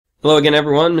Hello again,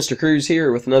 everyone. Mr. Cruze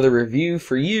here with another review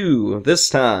for you.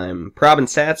 This time, Prob and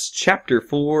Stats Chapter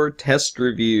 4 Test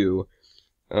Review.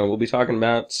 We'll be talking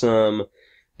about some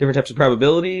different types of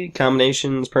probability,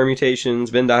 combinations, permutations,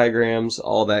 Venn diagrams,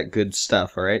 all that good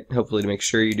stuff, alright? Hopefully to make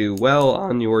sure you do well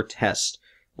on your test.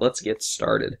 Let's get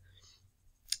started.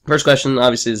 First question,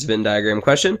 obviously, is a Venn diagram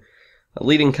question. A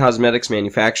leading cosmetics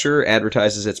manufacturer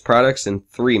advertises its products in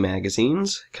 3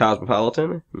 magazines: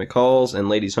 Cosmopolitan, McCall's, and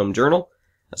Ladies' Home Journal.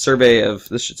 A survey of,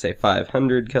 this should say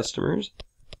 500 customers,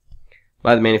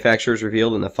 by the manufacturer is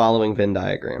revealed in the following Venn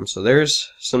diagram. So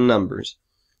there's some numbers.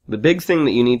 The big thing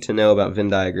that you need to know about Venn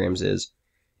diagrams is,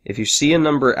 if you see a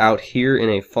number out here in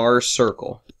a far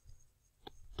circle,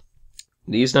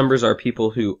 these numbers are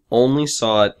people who only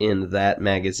saw it in that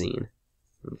magazine.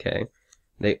 Okay?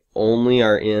 They only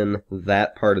are in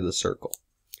that part of the circle.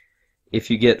 If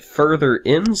you get further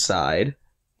inside,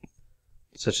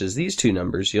 such as these two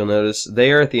numbers, you'll notice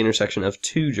they are at the intersection of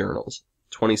 2 journals.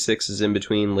 26 is in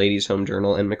between Ladies' Home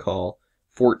Journal and McCall.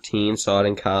 14 saw it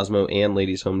in Cosmo and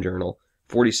Ladies' Home Journal.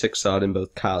 46 saw it in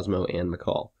both Cosmo and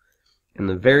McCall. And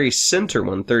the very center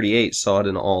one, 38, saw it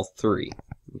in all 3.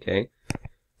 Okay?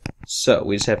 So,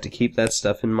 we just have to keep that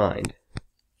stuff in mind.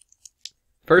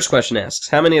 First question asks,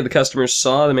 how many of the customers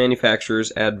saw the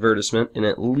manufacturer's advertisement in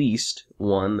at least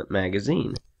one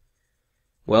magazine?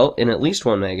 Well, in at least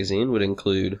one magazine would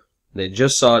include they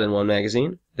just saw it in one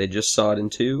magazine, they just saw it in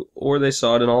 2, or they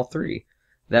saw it in all 3.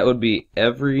 That would be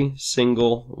every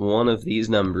single one of these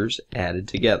numbers added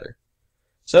together.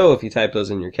 So if you type those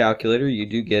in your calculator, you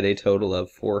do get a total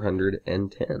of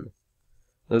 410.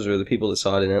 Those are the people that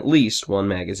saw it in at least one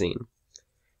magazine.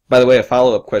 By the way, a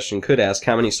follow-up question could ask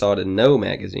how many saw it in no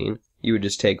magazine. You would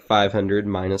just take 500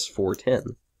 minus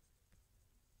 410.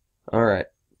 Alright.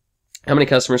 How many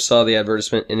customers saw the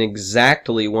advertisement in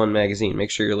exactly one magazine? Make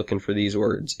sure you're looking for these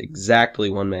words. Exactly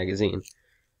one magazine.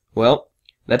 Well,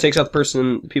 that takes out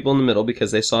the people in the middle because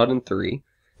they saw it in 3.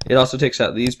 It also takes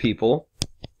out these people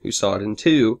who saw it in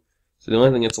 2. So the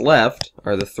only thing that's left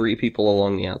are the 3 people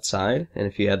along the outside. And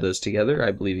if you add those together,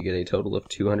 I believe you get a total of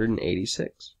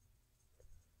 286.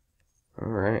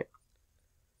 Alright.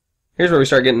 Here's where we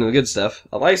start getting into the good stuff.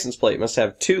 A license plate must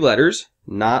have 2 letters,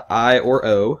 not I or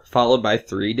O, followed by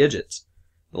 3 digits.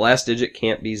 The last digit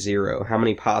can't be 0. How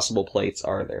many possible plates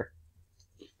are there?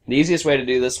 The easiest way to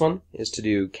do this one is to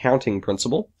do counting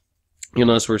principle. You'll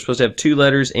notice we're supposed to have 2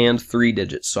 letters and 3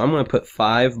 digits. So I'm going to put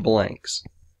 5 blanks.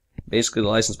 Basically, the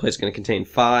license plate is going to contain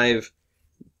 5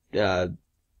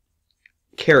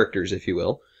 characters, if you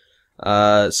will.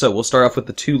 So we'll start off with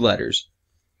the 2 letters.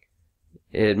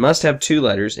 It must have 2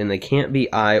 letters, and they can't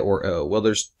be I or O. Well,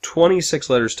 there's 26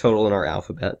 letters total in our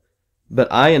alphabet,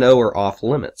 but I and O are off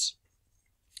limits.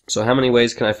 So how many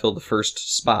ways can I fill the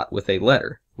first spot with a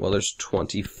letter? Well, there's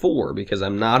 24, because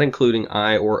I'm not including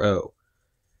I or O.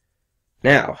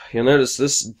 Now, you'll notice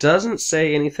this doesn't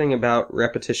say anything about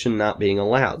repetition not being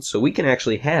allowed, so we can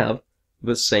actually have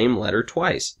the same letter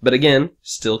twice. But again,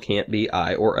 still can't be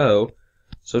I or O,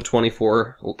 so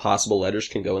 24 possible letters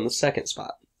can go in the second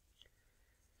spot.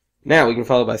 Now we can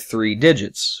follow by 3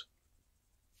 digits.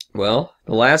 Well,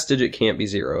 the last digit can't be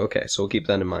 0. Okay, so we'll keep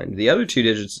that in mind. The other 2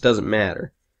 digits doesn't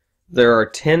matter. There are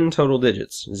 10 total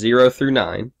digits, 0 through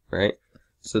 9, right?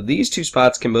 So these 2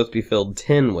 spots can both be filled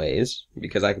 10 ways,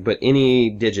 because I can put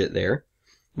any digit there,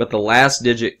 but the last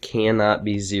digit cannot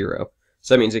be 0.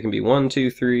 So that means it can be 1, 2,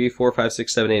 3, 4, 5,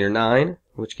 6, 7, 8, or 9,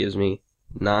 which gives me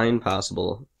 9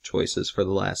 possible choices for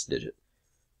the last digit.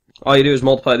 All you do is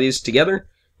multiply these together,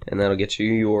 and that'll get you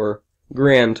your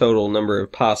grand total number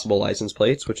of possible license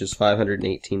plates, which is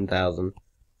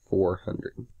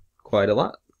 518,400. Quite a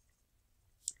lot.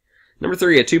 Number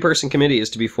 3, a 2-person committee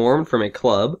is to be formed from a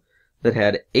club that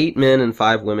had 8 men and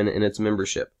 5 women in its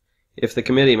membership. If the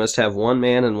committee must have 1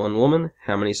 man and 1 woman,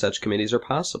 how many such committees are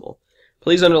possible?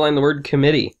 Please underline the word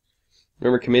committee.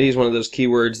 Remember, committee is one of those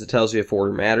keywords that tells you if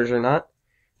order matters or not.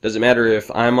 Does it matter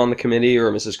if I'm on the committee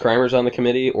or Mrs. Crimer's on the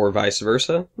committee or vice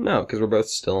versa? No, because we're both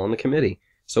still on the committee.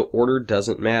 So order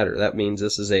doesn't matter. That means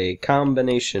this is a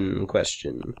combination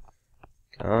question.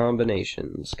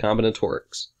 Combinations.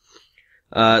 Combinatorics.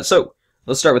 So,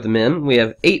 let's start with the men. We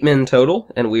have 8 men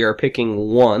total, and we are picking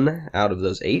 1 out of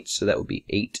those 8. So that would be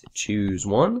 8 choose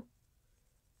 1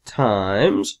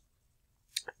 times.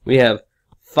 We have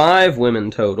 5 women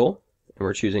total, and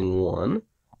we're choosing 1. So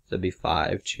that'd be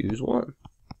 5 choose 1.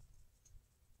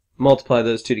 Multiply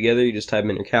those 2 together, you just type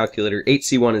them in your calculator.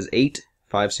 8C1 is 8,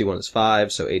 5C1 is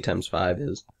 5, so 8 times 5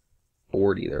 is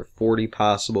 40. There are 40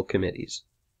 possible committees.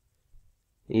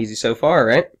 Easy so far,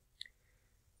 right?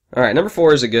 Alright, number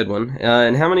 4 is a good one.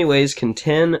 In how many ways can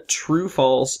 10 true,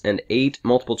 false, and 8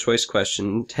 multiple choice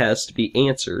question tests be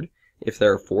answered if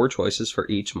there are 4 choices for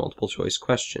each multiple choice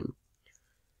question?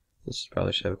 This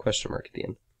probably should have a question mark at the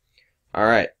end.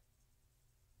 Alright.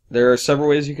 There are several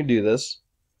ways you can do this.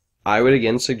 I would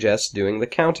again suggest doing the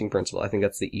counting principle. I think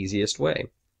that's the easiest way.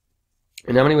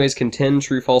 In how many ways can 10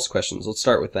 true, false questions? Let's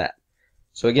start with that.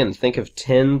 So again, think of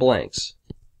 10 blanks.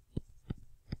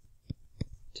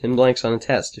 10 blanks on a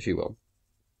test, if you will.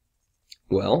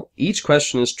 Well, each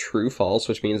question is true, false,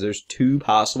 which means there's 2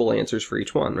 possible answers for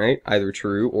each one, right? Either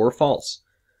true or false.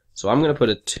 So I'm going to put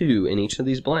a 2 in each of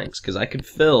these blanks, because I could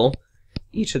fill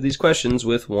each of these questions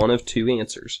with one of 2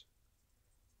 answers.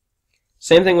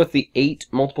 Same thing with the 8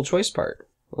 multiple choice part.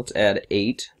 Let's add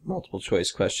 8 multiple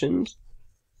choice questions.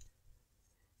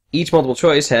 Each multiple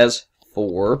choice has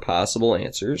 4 possible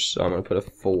answers, so I'm going to put a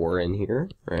 4 in here,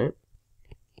 right?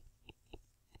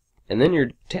 And then your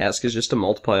task is just to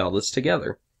multiply all this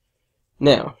together.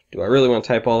 Now, do I really want to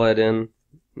type all that in?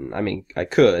 I mean, I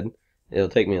could. It'll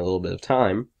take me a little bit of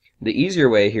time. The easier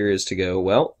way here is to go,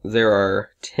 well, there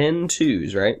are 10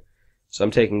 2's, right? So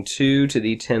I'm taking 2 to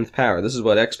the 10th power. This is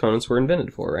what exponents were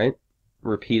invented for, right?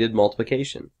 Repeated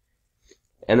multiplication.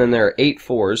 And then there are 8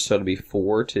 4's, so it'll be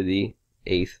 4 to the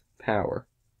 8th power.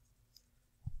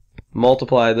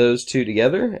 Multiply those two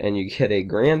together, and you get a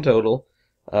grand total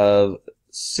of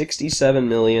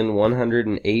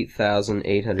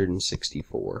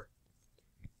 67,108,864.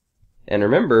 And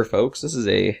remember, folks, this is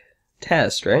a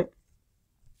test, right?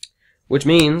 Which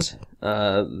means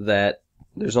that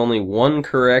there's only one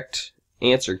correct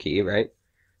answer key, right?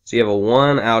 So you have a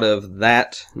 1 out of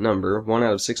that number, 1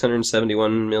 out of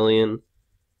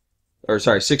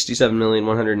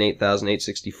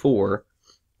 67,108,864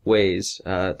 ways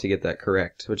to get that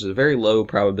correct, which is a very low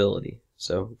probability.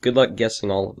 So good luck guessing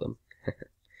all of them.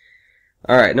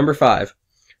 Alright, number 5.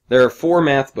 There are 4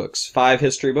 math books, 5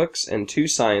 history books, and 2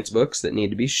 science books that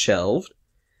need to be shelved.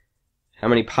 How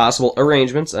many possible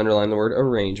arrangements? Underline the word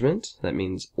arrangement. That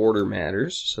means order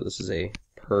matters. So this is a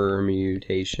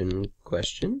permutation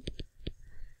question.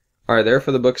 Are there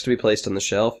for the books to be placed on the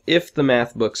shelf if the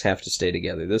math books have to stay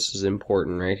together? This is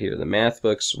important right here. The math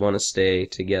books want to stay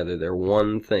together. They're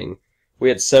one thing. We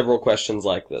had several questions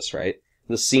like this, right?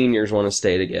 The seniors want to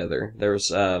stay together. There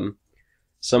was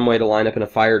some way to line up in a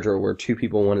fire drill where 2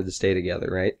 people wanted to stay together,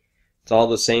 right? It's all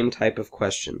the same type of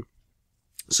question.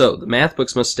 So, the math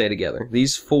books must stay together.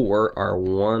 These 4 are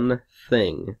one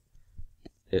thing.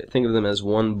 Think of them as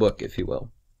one book, if you will.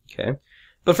 Okay?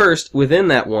 But first, within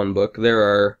that one book, there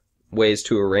are ways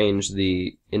to arrange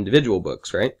the individual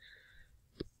books, right?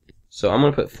 So I'm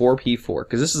going to put 4p4,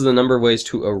 because this is the number of ways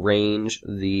to arrange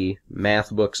the math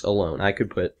books alone. I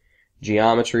could put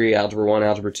geometry, algebra 1,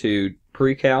 algebra 2,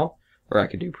 pre-cal, or I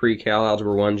could do pre-cal,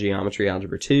 algebra 1, geometry,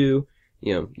 algebra 2.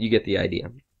 You know, you get the idea.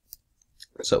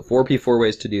 So 4p4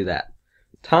 ways to do that.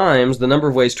 Times the number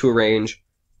of ways to arrange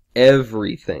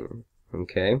everything.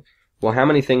 Okay? Well, how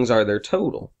many things are there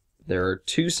total? There are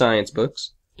 2 science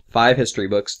books, 5 history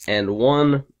books, and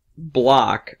 1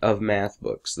 block of math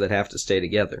books that have to stay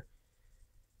together.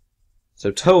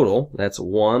 So total, that's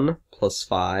 1 plus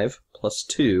 5 plus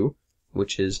 2,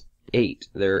 which is 8.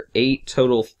 There are 8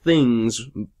 total things,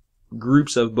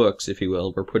 groups of books, if you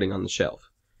will, we're putting on the shelf.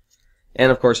 And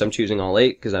of course I'm choosing all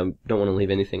 8 because I don't want to leave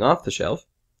anything off the shelf.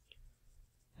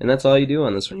 And that's all you do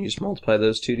on this one. You just multiply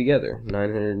those two together.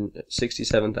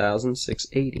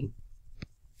 967,680.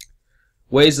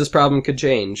 Ways this problem could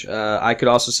change. I could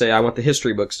also say I want the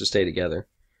history books to stay together.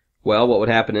 Well, what would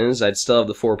happen is I'd still have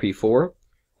the 4p4.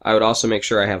 I would also make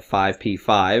sure I have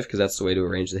 5p5 because that's the way to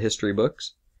arrange the history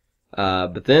books.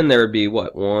 But then there would be,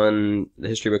 what, the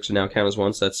history books would now count as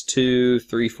 1, so that's 2,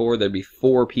 3, 4. There'd be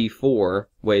 4p4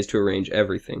 ways to arrange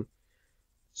everything.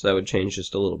 So that would change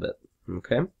just a little bit.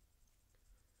 Okay?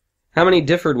 How many I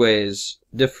think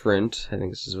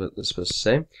this is what it's supposed to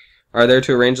say, are there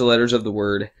to arrange the letters of the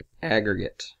word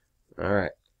aggregate?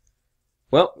 Alright.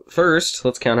 Well, first,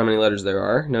 let's count how many letters there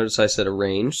are. Notice I said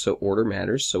arrange, so order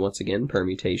matters. So once again,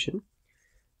 permutation.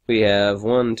 We have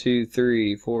 1, 2,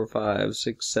 3, 4, 5,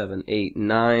 6, 7, 8,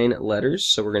 9 letters.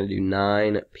 So we're going to do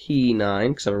 9p9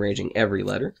 because I'm arranging every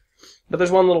letter. But there's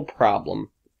one little problem.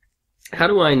 How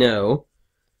do I know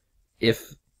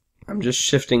if I'm just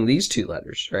shifting these 2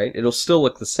 letters, right? It'll still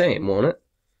look the same, won't it?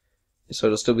 So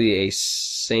it'll still be a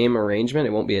same arrangement.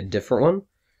 It won't be a different one.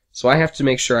 So I have to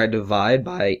make sure I divide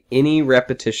by any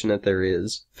repetition that there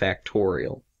is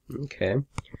factorial. Okay.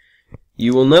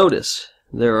 You will notice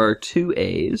there are 2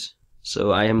 a's,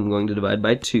 so I am going to divide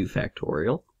by 2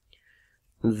 factorial.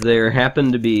 there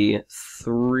happen to be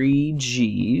 3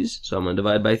 G's, so I'm going to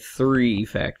divide by 3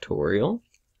 factorial.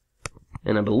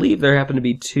 And I believe there happen to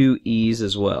be 2 E's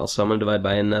as well, so I'm going to divide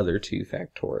by another 2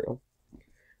 factorial.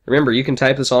 Remember, you can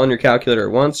type this all in your calculator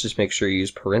at once. Just make sure you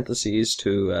use parentheses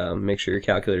to make sure your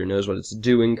calculator knows what it's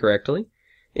doing correctly.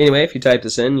 Anyway, if you type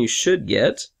this in, you should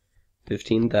get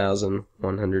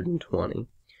 15,120.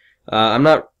 I'm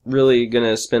not really going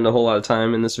to spend a whole lot of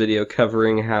time in this video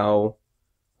covering how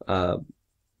to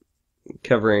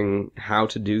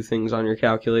do things on your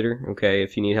calculator. Okay,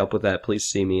 if you need help with that, please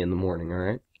see me in the morning,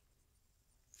 alright?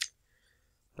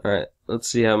 Alright, let's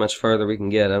see how much farther we can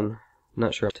get. I'm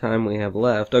not sure how much time we have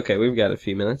left. Okay, we've got a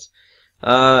few minutes.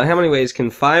 How many ways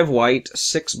can 5 white,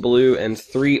 6 blue, and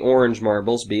 3 orange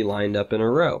marbles be lined up in a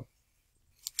row?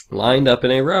 Lined up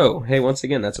in a row. Hey, once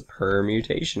again, that's a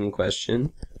permutation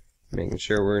question. Making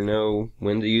sure we know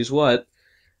when to use what.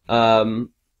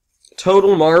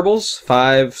 Total marbles,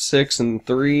 5, 6, and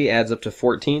 3 adds up to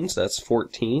 14, so that's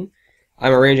 14.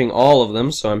 I'm arranging all of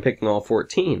them, so I'm picking all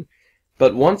 14.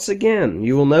 But once again,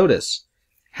 you will notice,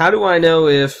 how do I know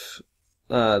if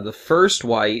the first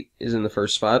white is in the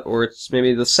first spot, or it's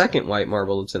maybe the second white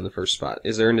marble that's in the first spot?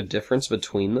 Is there a difference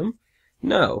between them?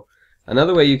 No.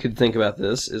 Another way you could think about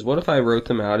this is, what if I wrote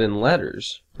them out in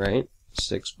letters, right?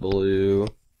 6 blue,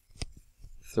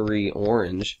 3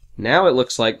 orange. Now it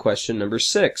looks like question number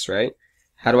 6, right?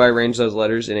 How do I arrange those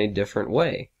letters in a different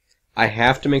way? I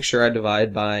have to make sure I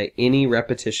divide by any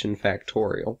repetition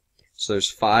factorial. So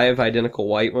there's 5 identical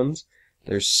white ones,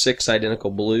 there's 6 identical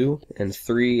blue, and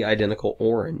 3 identical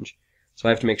orange. So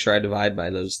I have to make sure I divide by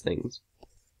those things.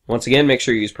 Once again, make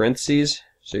sure you use parentheses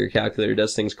so your calculator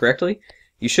does things correctly.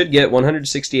 You should get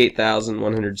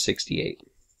 168,168.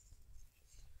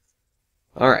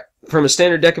 Alright, from a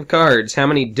standard deck of cards, how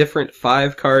many different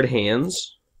 5-card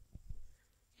hands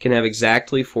can have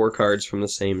exactly 4 cards from the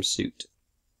same suit?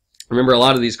 Remember, a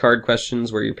lot of these card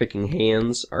questions where you're picking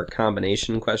hands are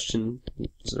combination questions,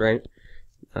 right?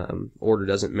 Order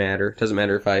doesn't matter. It doesn't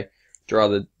matter if I draw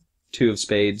the 2 of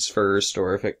spades first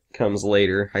or if it comes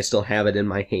later. I still have it in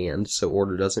my hand, so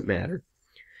order doesn't matter.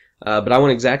 But I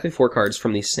want exactly 4 cards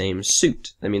from the same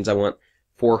suit. That means I want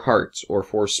 4 hearts, or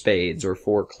 4 spades, or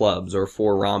 4 clubs, or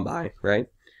 4 rhombi, right?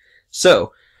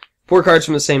 So, 4 cards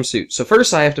from the same suit. So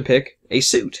first I have to pick a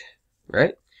suit,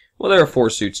 right? Well, there are 4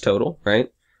 suits total,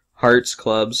 right? Hearts,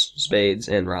 clubs, spades,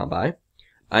 and rhombi.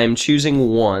 I am choosing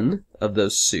one of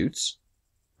those suits,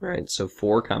 right? So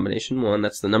 4 combination 1,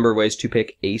 that's the number of ways to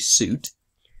pick a suit.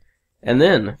 And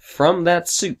then, from that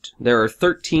suit, there are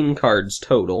 13 cards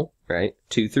total, right?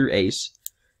 2 through ace.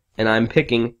 And I'm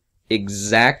picking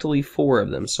exactly 4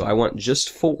 of them, so I want just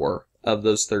 4 of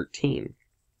those 13.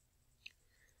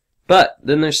 But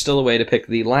then there's still a way to pick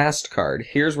the last card.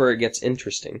 Here's where it gets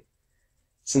interesting.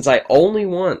 Since I only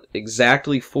want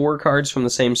exactly 4 cards from the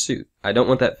same suit, I don't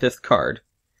want that 5th card.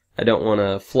 I don't want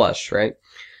a flush, right?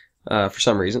 For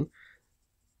some reason.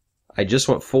 I just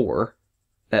want 4.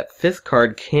 That 5th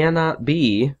card cannot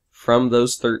be from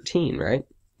those 13, right?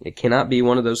 It cannot be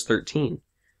one of those 13.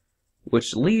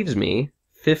 Which leaves me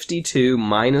 52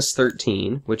 minus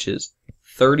 13, which is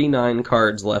 39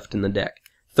 cards left in the deck.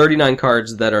 39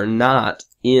 cards that are not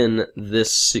in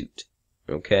this suit,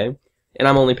 okay? And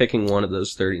I'm only picking one of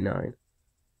those 39.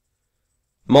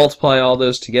 Multiply all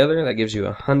those together, that gives you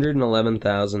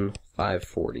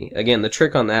 111,540. Again, the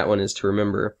trick on that one is to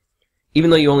remember,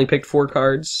 even though you only picked 4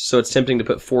 cards, so it's tempting to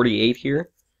put 48 here,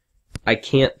 I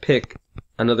can't pick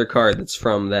another card that's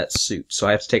from that suit, so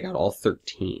I have to take out all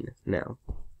 13 now.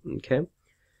 Okay? I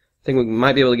think we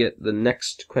might be able to get the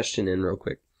next question in real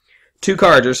quick. 2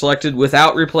 cards are selected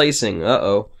without replacing.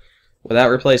 Without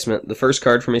replacement, the first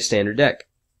card from a standard deck.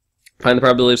 Find the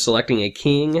probability of selecting a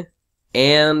king,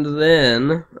 and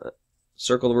then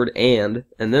circle the word and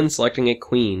then selecting a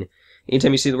queen.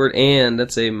 Anytime you see the word and,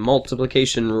 that's a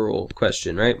multiplication rule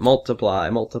question, right? Multiply,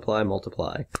 multiply,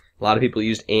 multiply. A lot of people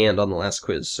used and on the last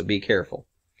quiz, so be careful.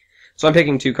 So I'm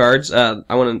picking 2 cards. I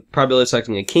want a probability of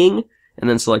selecting a king, and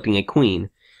then selecting a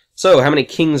queen. So, how many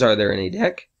kings are there in a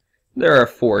deck? There are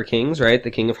 4 kings, right?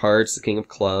 The king of hearts, the king of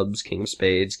clubs, king of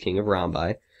spades, king of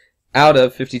rhombi, out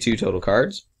of 52 total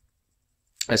cards.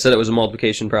 I said it was a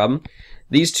multiplication problem.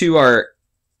 These 2 are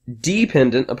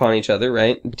dependent upon each other,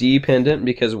 right? Dependent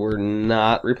because we're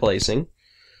not replacing,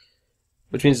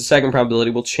 which means the second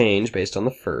probability will change based on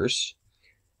the first.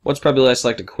 What's the probability I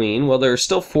select a queen? Well, there are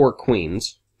still 4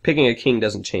 queens. Picking a king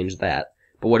doesn't change that.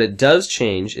 But what it does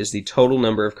change is the total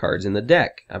number of cards in the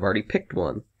deck. I've already picked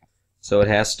one, so it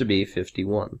has to be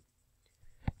 51.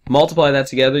 Multiply that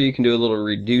together, you can do a little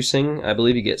reducing. I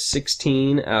believe you get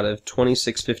 16 out of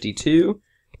 2652,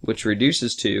 which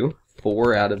reduces to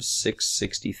 4 out of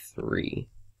 663.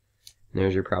 And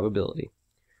there's your probability.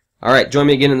 Alright, join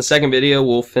me again in the second video.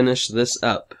 We'll finish this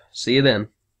up. See you then.